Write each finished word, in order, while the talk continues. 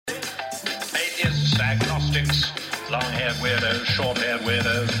agnostics, long-haired weirdos, short-haired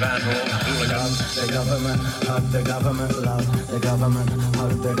weirdos, vandals, hooligans. The government, hug the government, love the government,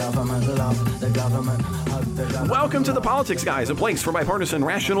 hug the government, love the government, hug the government. Welcome to The Politics Guys, a place for bipartisan,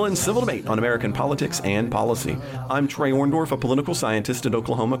 rational, and civil debate on American politics and policy. I'm Trey Orndorff, a political scientist at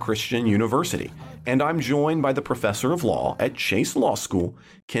Oklahoma Christian University, and I'm joined by the professor of law at Chase Law School,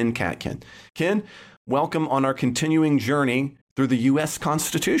 Ken Katkin. Ken, welcome on our continuing journey through the U.S.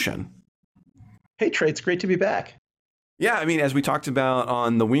 Constitution. Hey, Trey, it's great to be back. Yeah, I mean, as we talked about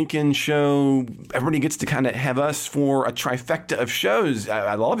on the weekend show, everybody gets to kind of have us for a trifecta of shows.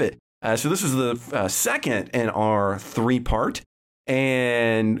 I love it. So this is the second in our three-part.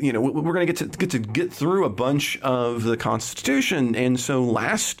 And, you know, we're going to get through a bunch of the Constitution. And so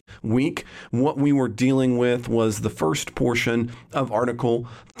last week, what we were dealing with was the first portion of Article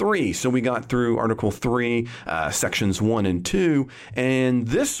 3. So we got through Article 3, Sections 1 and 2. And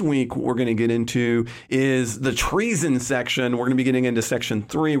this week, what we're going to get into is the treason section. We're going to be getting into Section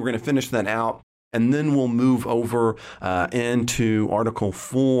 3. We're going to finish that out. And then we'll move over into Article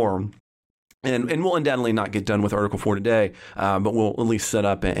 4. And we'll undoubtedly not get done with Article 4 today, but we'll at least set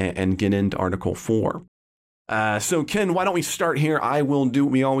up and get into Article 4. So, Ken, why don't we start here? I will do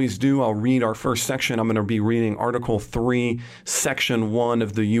what we always do. I'll read our first section. I'm going to be reading Article 3, Section 1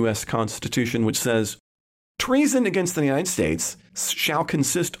 of the U.S. Constitution, which says, treason against the United States shall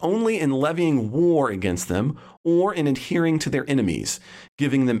consist only in levying war against them or in adhering to their enemies,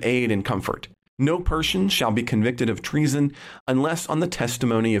 giving them aid and comfort. No person shall be convicted of treason unless on the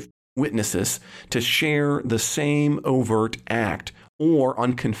testimony of witnesses to share the same overt act or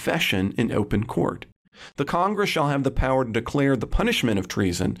on confession in open court. The Congress shall have the power to declare the punishment of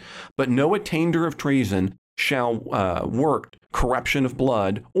treason, but no attainder of treason shall work corruption of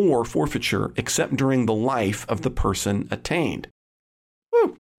blood or forfeiture except during the life of the person attainted.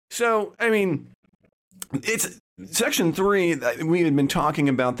 Whew. So, I mean, it's Section 3. We had been talking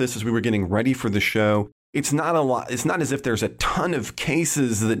about this as we were getting ready for the show. It's not a lot. It's not as if there's a ton of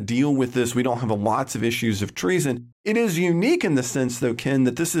cases that deal with this. We don't have lots of issues of treason. It is unique in the sense, though, Ken,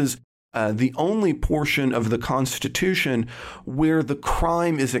 that this is the only portion of the Constitution where the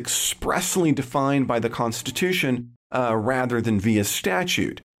crime is expressly defined by the Constitution rather than via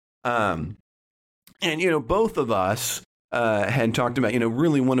statute. And, you know, both of us had talked about, you know,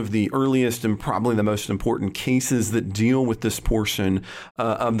 really one of the earliest and probably the most important cases that deal with this portion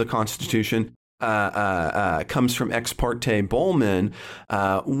of the Constitution. Comes from Ex parte Bowman,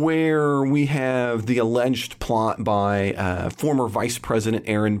 where we have the alleged plot by former Vice President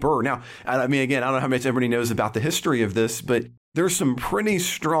Aaron Burr. Now, I mean, again, I don't know how much everybody knows about the history of this, but there's some pretty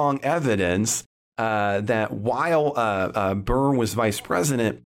strong evidence that while Burr was vice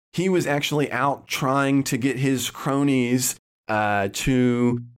president, he was actually out trying to get his cronies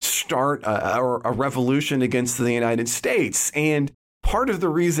to start a revolution against the United States. And part of the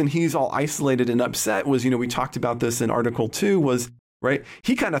reason he's all isolated and upset was, you know, we talked about this in Article 2 was, right,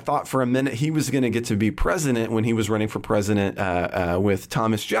 he kind of thought for a minute he was going to get to be president when he was running for president with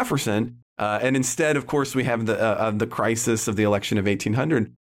Thomas Jefferson. And instead, of course, we have the crisis of the election of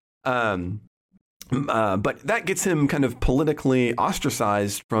 1800. But that gets him kind of politically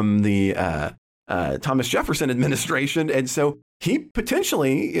ostracized from the Thomas Jefferson administration. And so he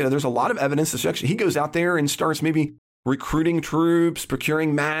potentially, you know, there's a lot of evidence that he goes out there and starts maybe recruiting troops,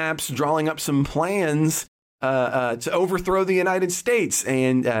 procuring maps, drawing up some plans to overthrow the United States.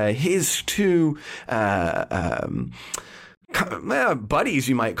 And his two buddies,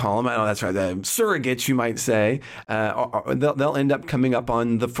 you might call them, I don't know, that's right, surrogates, you might say, they'll end up coming up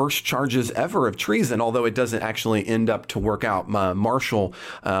on the first charges ever of treason, although it doesn't actually end up to work out. Marshall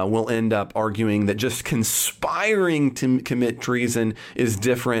will end up arguing that just conspiring to commit treason is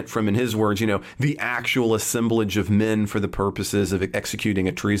different from, in his words, you know, the actual assemblage of men for the purposes of executing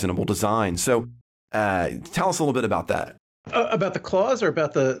a treasonable design. So tell us a little bit about that. About the clause or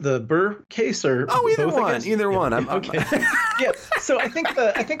about the Burr case or either both, one. Either one. Okay. Yeah. So I think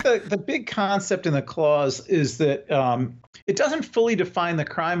the big concept in the clause is that it doesn't fully define the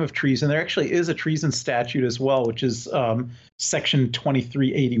crime of treason. There actually is a treason statute as well, which is Section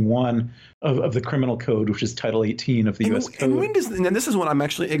 2381 of the Criminal Code, which is Title 18 of the U.S. Code. And when does, and this is what I'm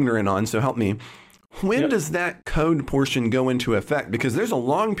actually ignorant on, so help me. When does that code portion go into effect? Because there's a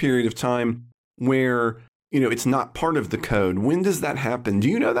long period of time where, you know, it's not part of the code. When does that happen? Do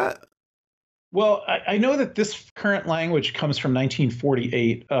you know that? Well, I know that this current language comes from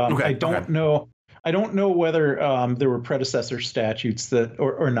 1948. I don't know. I don't know whether there were predecessor statutes that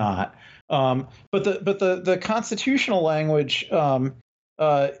or not. But the constitutional language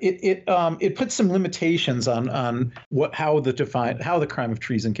it puts some limitations on how the crime of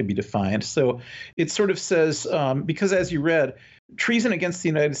treason can be defined. So it sort of says, because as you read, treason against the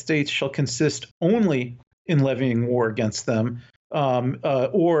United States shall consist only in levying war against them,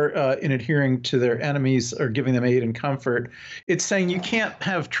 or in adhering to their enemies or giving them aid and comfort. It's saying you can't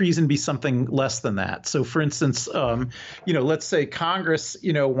have treason be something less than that. So, for instance, let's say Congress,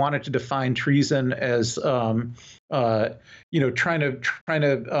 wanted to define treason as, let's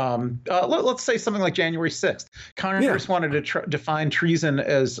say something like January 6th. Congress wanted to define treason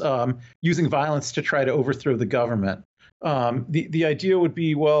as using violence to try to overthrow the government. The idea would be,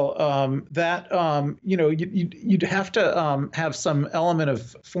 you'd have to have some element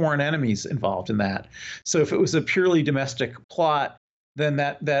of foreign enemies involved in that. So if it was a purely domestic plot, then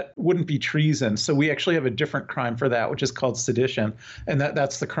that wouldn't be treason. So we actually have a different crime for that, which is called sedition, and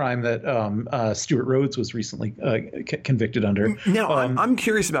that's the crime that Stuart Rhodes was recently convicted under. Now, I'm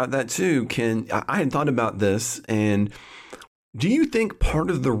curious about that too, Ken. I had thought about this, and do you think part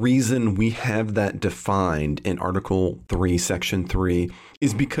of the reason we have that defined in Article 3, Section 3,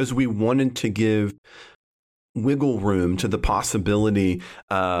 is because we wanted to give wiggle room to the possibility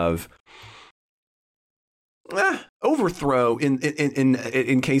of overthrow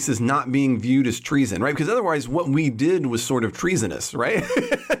in cases not being viewed as treason, right? Because otherwise what we did was sort of treasonous, right?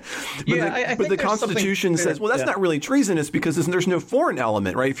 But the Constitution says, well, that's not really treasonous because there's no foreign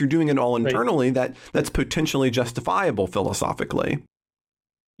element, right? If you're doing it all internally, that's potentially justifiable philosophically.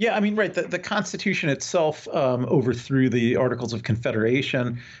 Yeah, I mean, right. The Constitution itself overthrew the Articles of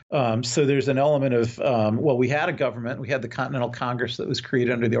Confederation. So there's an element of, we had a government. We had the Continental Congress that was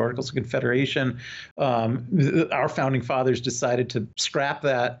created under the Articles of Confederation. Our founding fathers decided to scrap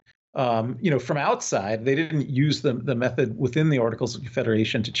that. From outside, they didn't use the method within the Articles of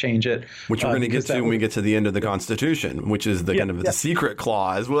Confederation to change it. Which we're going to get to when we get to the end of the Constitution, which is the the secret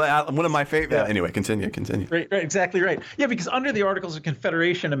clause. Well, one of my favorite. Yeah. Anyway, continue. Right, exactly right. Yeah, because under the Articles of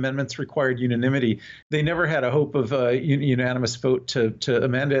Confederation, amendments required unanimity. They never had a hope of a unanimous vote to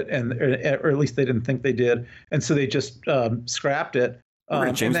amend it, or at least they didn't think they did, and so they just scrapped it.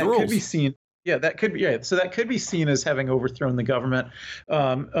 And that could be seen. Yeah, that could be So that could be seen as having overthrown the government,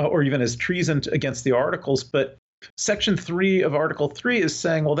 or even as treason against the Articles. But Section 3 of Article 3 is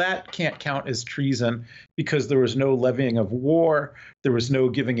saying, well, that can't count as treason because there was no levying of war. There was no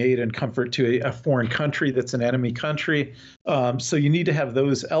giving aid and comfort to a foreign country that's an enemy country. So you need to have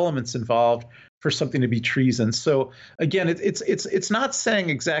those elements involved for something to be treason. So again, it's not saying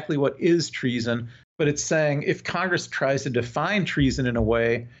exactly what is treason, but it's saying if Congress tries to define treason in a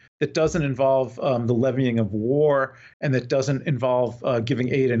way that doesn't involve the levying of war and that doesn't involve giving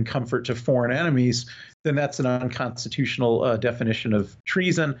aid and comfort to foreign enemies, then that's an unconstitutional definition of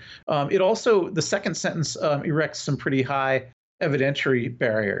treason. It also, the second sentence erects some pretty high evidentiary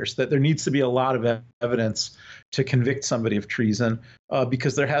barriers, that there needs to be a lot of evidence to convict somebody of treason,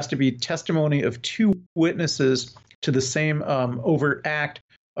 because there has to be testimony of two witnesses to the same overt act,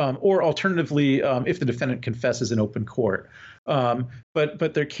 or alternatively, if the defendant confesses in open court.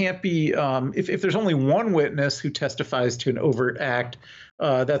 But there can't be, if there's only one witness who testifies to an overt act,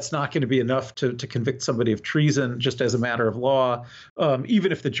 that's not going to be enough to convict somebody of treason just as a matter of law,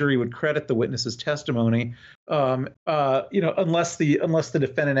 even if the jury would credit the witness's testimony, unless the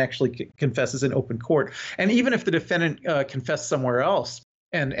defendant actually confesses in open court. And even if the defendant confessed somewhere else,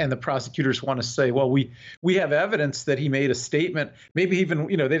 and the prosecutors want to say, well, we have evidence that he made a statement. Maybe even,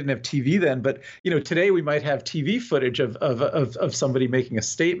 they didn't have TV then, but today we might have TV footage of somebody making a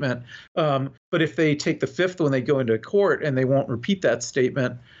statement. But if they take the fifth when they go into court and they won't repeat that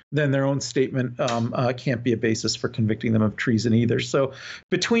statement, then their own statement can't be a basis for convicting them of treason either. So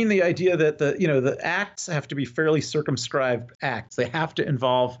between the idea that the acts have to be fairly circumscribed acts, they have to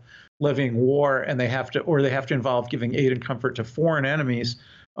involve levying war, and they have to involve giving aid and comfort to foreign enemies,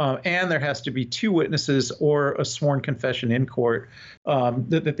 and there has to be two witnesses or a sworn confession in court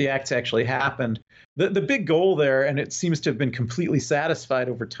that the acts actually happened. The big goal there, and it seems to have been completely satisfied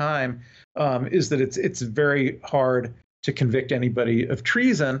over time, is that it's very hard to convict anybody of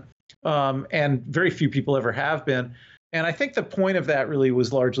treason, and very few people ever have been. And I think the point of that really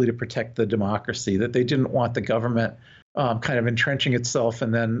was largely to protect the democracy, that they didn't want the government kind of entrenching itself,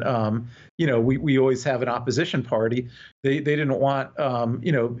 and then we always have an opposition party. They didn't want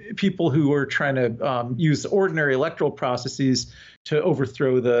people who were trying to use ordinary electoral processes to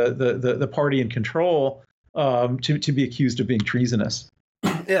overthrow the party in control to be accused of being treasonous.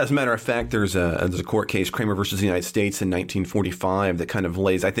 Yeah, as a matter of fact, there's a court case, Kramer versus the United States in 1945, that kind of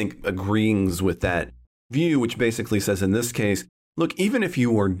lays, I think, agrees with that view, which basically says in this case, look, even if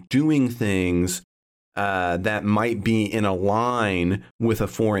you are doing things that might be in a line with a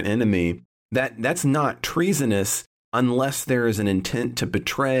foreign enemy, that's not treasonous unless there is an intent to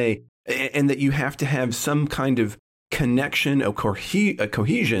betray, and that you have to have some kind of connection, a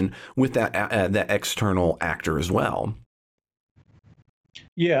cohesion with that external actor as well.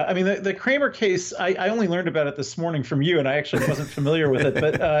 Yeah, I mean, the Kramer case, I only learned about it this morning from you, and I actually wasn't familiar with it.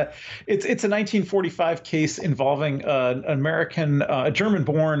 But it's a 1945 case involving a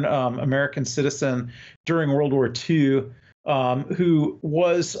German-born American citizen during World War II who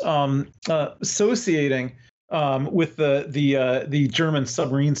was associating with the German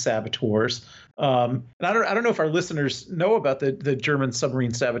submarine saboteurs. And I don't know if our listeners know about the German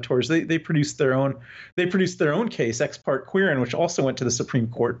submarine saboteurs. They produced their own case, Ex parte Quirin, which also went to the Supreme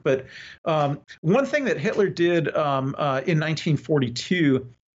Court. But one thing that Hitler did in 1942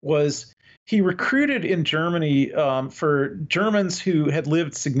 was he recruited in Germany for Germans who had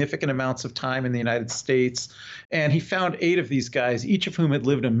lived significant amounts of time in the United States. And he found 8 of these guys, each of whom had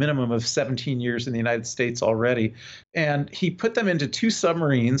lived a minimum of 17 years in the United States already. And he put them into 2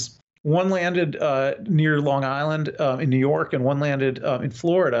 submarines. One landed near Long Island in New York, and one landed in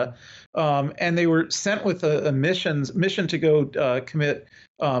Florida. And they were sent with a mission to go commit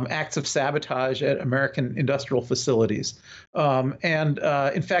acts of sabotage at American industrial facilities. And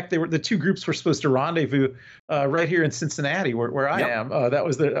in fact, the 2 groups were supposed to rendezvous right here in Cincinnati, where I am. That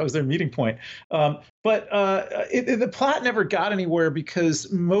was their meeting point. But the plot never got anywhere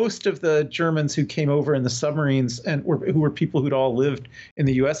because most of the Germans who came over in the submarines and who were people who'd all lived in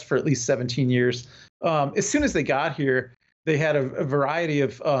the U.S. for at least 17 years, as soon as they got here, they had a variety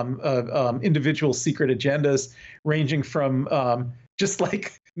of individual secret agendas, ranging from just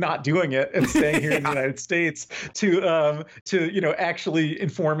like not doing it and staying here in the United States to actually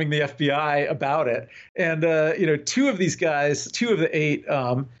informing the FBI about it. And 2 of these guys, 2 of the 8,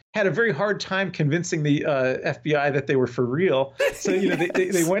 had a very hard time convincing the FBI that they were for real. So,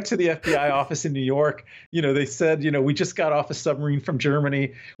 they went to the FBI office in New York. They said, we just got off a submarine from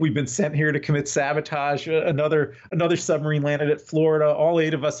Germany. We've been sent here to commit sabotage. Another submarine landed at Florida. All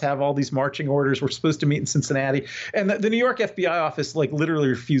 8 of us have all these marching orders. We're supposed to meet in Cincinnati. And the New York FBI office literally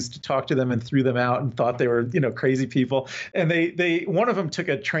refused to talk to them and threw them out and thought they were, crazy people. And one of them took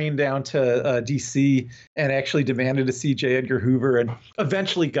a train down to D.C. and actually demanded to see J. Edgar Hoover, and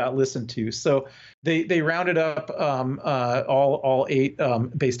eventually got listened to. So they rounded up all 8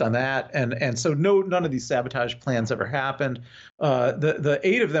 based on that, and so none of these sabotage plans ever happened. The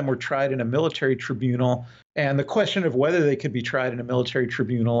 8 of them were tried in a military tribunal, and the question of whether they could be tried in a military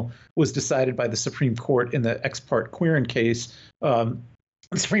tribunal was decided by the Supreme Court in the Ex parte Quirin case.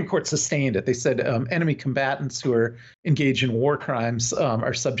 The Supreme Court sustained it. They said enemy combatants who are engaged in war crimes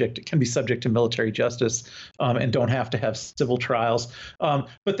can be subject to military justice and don't have to have civil trials.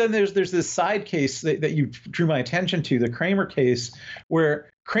 But then there's this side case that you drew my attention to, the Kramer case, where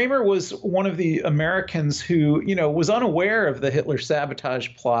Kramer was one of the Americans who, was unaware of the Hitler sabotage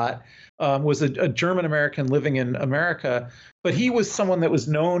plot, was a German American living in America, but he was someone that was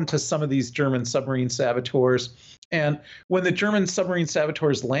known to some of these German submarine saboteurs. And when the German submarine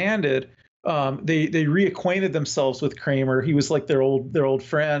saboteurs landed, they reacquainted themselves with Kramer. He was like their old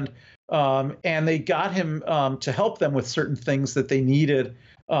friend, and they got him to help them with certain things that they needed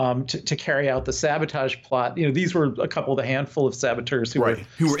to carry out the sabotage plot. These were a couple of the handful of saboteurs who were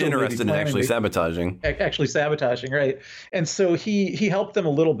interested in actually sabotaging. Right? And so he helped them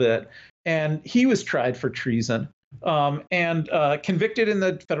a little bit, and he was tried for treason. And convicted in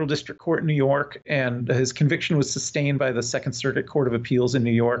the Federal District Court in New York, and his conviction was sustained by the Second Circuit Court of Appeals in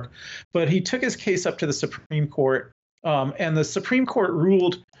New York. But he took his case up to the Supreme Court, and the Supreme Court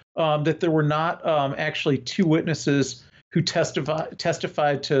ruled that there were not actually 2 witnesses who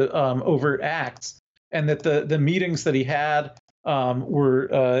testified to overt acts, and that the meetings that he had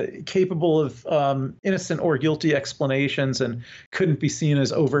were capable of innocent or guilty explanations and couldn't be seen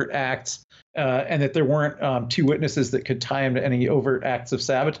as overt acts. And that there weren't 2 witnesses that could tie him to any overt acts of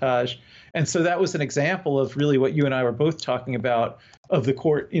sabotage. And so that was an example of really what you and I were both talking about, of the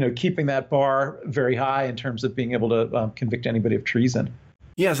court, keeping that bar very high in terms of being able to convict anybody of treason.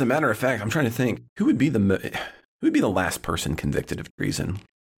 Yeah, as a matter of fact, I'm trying to think, who would be the last person convicted of treason?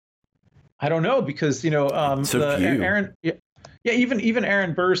 I don't know, because few. Aaron, even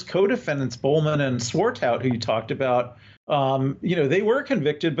Aaron Burr's co-defendants, Bowman and Swartout, who you talked about, they were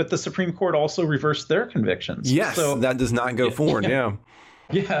convicted, but the Supreme Court also reversed their convictions. Yes, so that does not go forward. Yeah.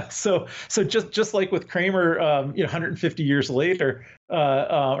 Yeah. So just like with Kramer, 150 years later,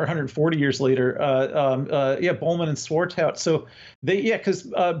 or 140 years later, Bowman and Swartout. So because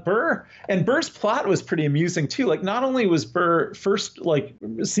Burr's plot was pretty amusing too. Like, not only was Burr first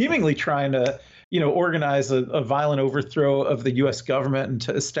seemingly trying to organize a violent overthrow of the U.S. government and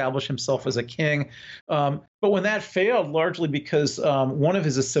to establish himself as a king. But when that failed, largely because one of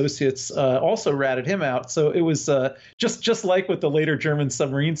his associates also ratted him out. So it was just like with the later German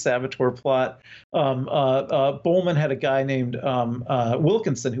submarine saboteur plot. Bormann had a guy named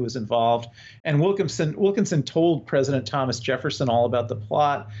Wilkinson who was involved, and Wilkinson told President Thomas Jefferson all about the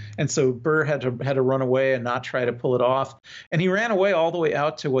plot, and so Burr had to run away and not try to pull it off. And he ran away all the way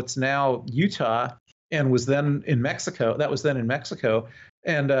out to what's now Utah, and was then in Mexico. That was then in Mexico.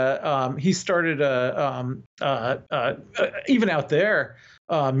 And he started even out there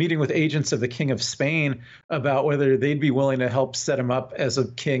meeting with agents of the King of Spain about whether they'd be willing to help set him up as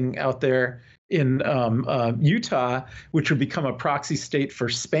a king out there in Utah, which would become a proxy state for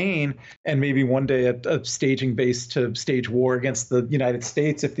Spain, and maybe one day a staging base to stage war against the United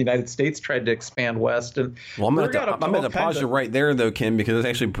States if the United States tried to expand west. And well, I'm going to pause you right there, though, Ken, because it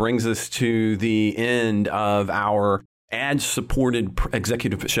actually brings us to the end of our ad-supported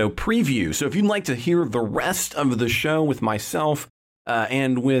executive show preview. So if you'd like to hear the rest of the show with myself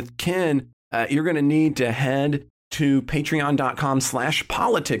and with Ken, you're going to need to head to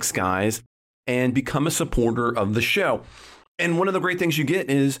patreon.com/politicsguys and become a supporter of the show. And one of the great things you get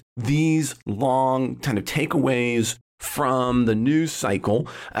is these long kind of takeaways from the news cycle,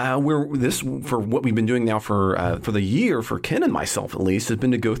 where this, for what we've been doing now for the year, for Ken and myself at least, has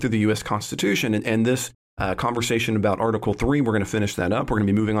been to go through the U.S. Constitution. And this conversation about Article 3, we're going to finish that up. We're going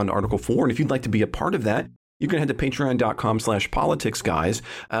to be moving on to Article 4. And if you'd like to be a part of that, you can head to patreon.com/politicsguys,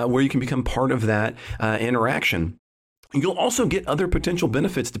 where you can become part of that interaction. You'll also get other potential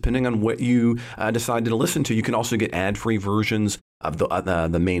benefits depending on what you decide to listen to. You can also get ad-free versions of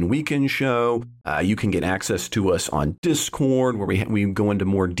the main weekend show. You can get access to us on Discord, where we go into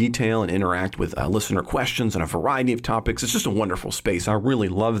more detail and interact with listener questions on a variety of topics. It's just a wonderful space. I really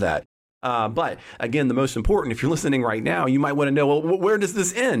love that. But again, the most important, if you're listening right now, you might want to know, well, where does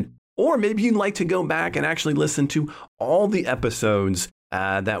this end? Or maybe you'd like to go back and actually listen to all the episodes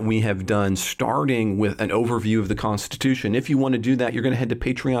that we have done, starting with an overview of the Constitution. If you want to do that, you're going to head to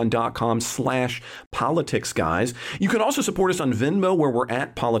patreon.com/politicsguys. You can also support us on Venmo, where we're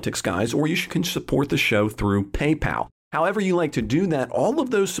at Politics Guys, or you can support the show through PayPal. However you like to do that, all of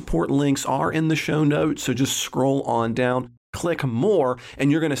those support links are in the show notes, so just scroll on down, click more, and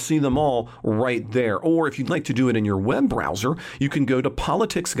you're going to see them all right there. Or if you'd like to do it in your web browser, you can go to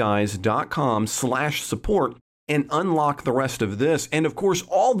politicsguys.com/support and unlock the rest of this. And of course,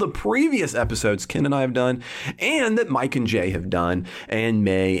 all the previous episodes Ken and I have done, and that Mike and Jay have done, and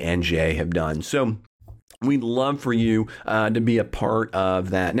May and Jay have done. So we'd love for you to be a part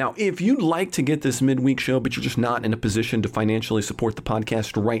of that. Now, if you'd like to get this midweek show, but you're just not in a position to financially support the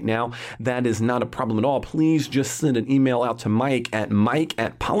podcast right now, that is not a problem at all. Please just send an email out to Mike at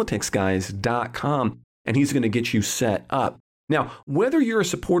politicsguys.com, and he's going to get you set up. Now, whether you're a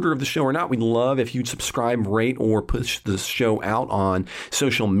supporter of the show or not, we'd love if you'd subscribe, rate, or push the show out on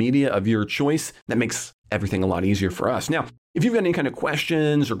social media of your choice. That makes everything a lot easier for us. Now, if you've got any kind of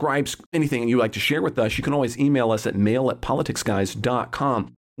questions or gripes, anything you'd like to share with us, you can always email us at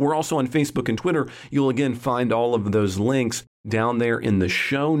mail@politicsguys.com. We're also on Facebook and Twitter. You'll again find all of those links down there in the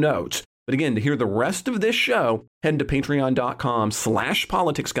show notes. But again, to hear the rest of this show, head to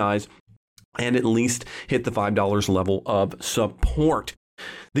patreon.com/politicsguys and at least hit the $5 level of support.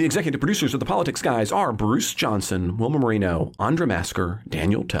 The executive producers of the Politics Guys are Bruce Johnson, Wilma Marino, Andra Masker,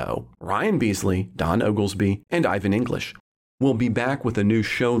 Daniel Toe, Ryan Beasley, Don Oglesby, and Ivan English. We'll be back with a new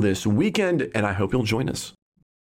show this weekend, and I hope you'll join us.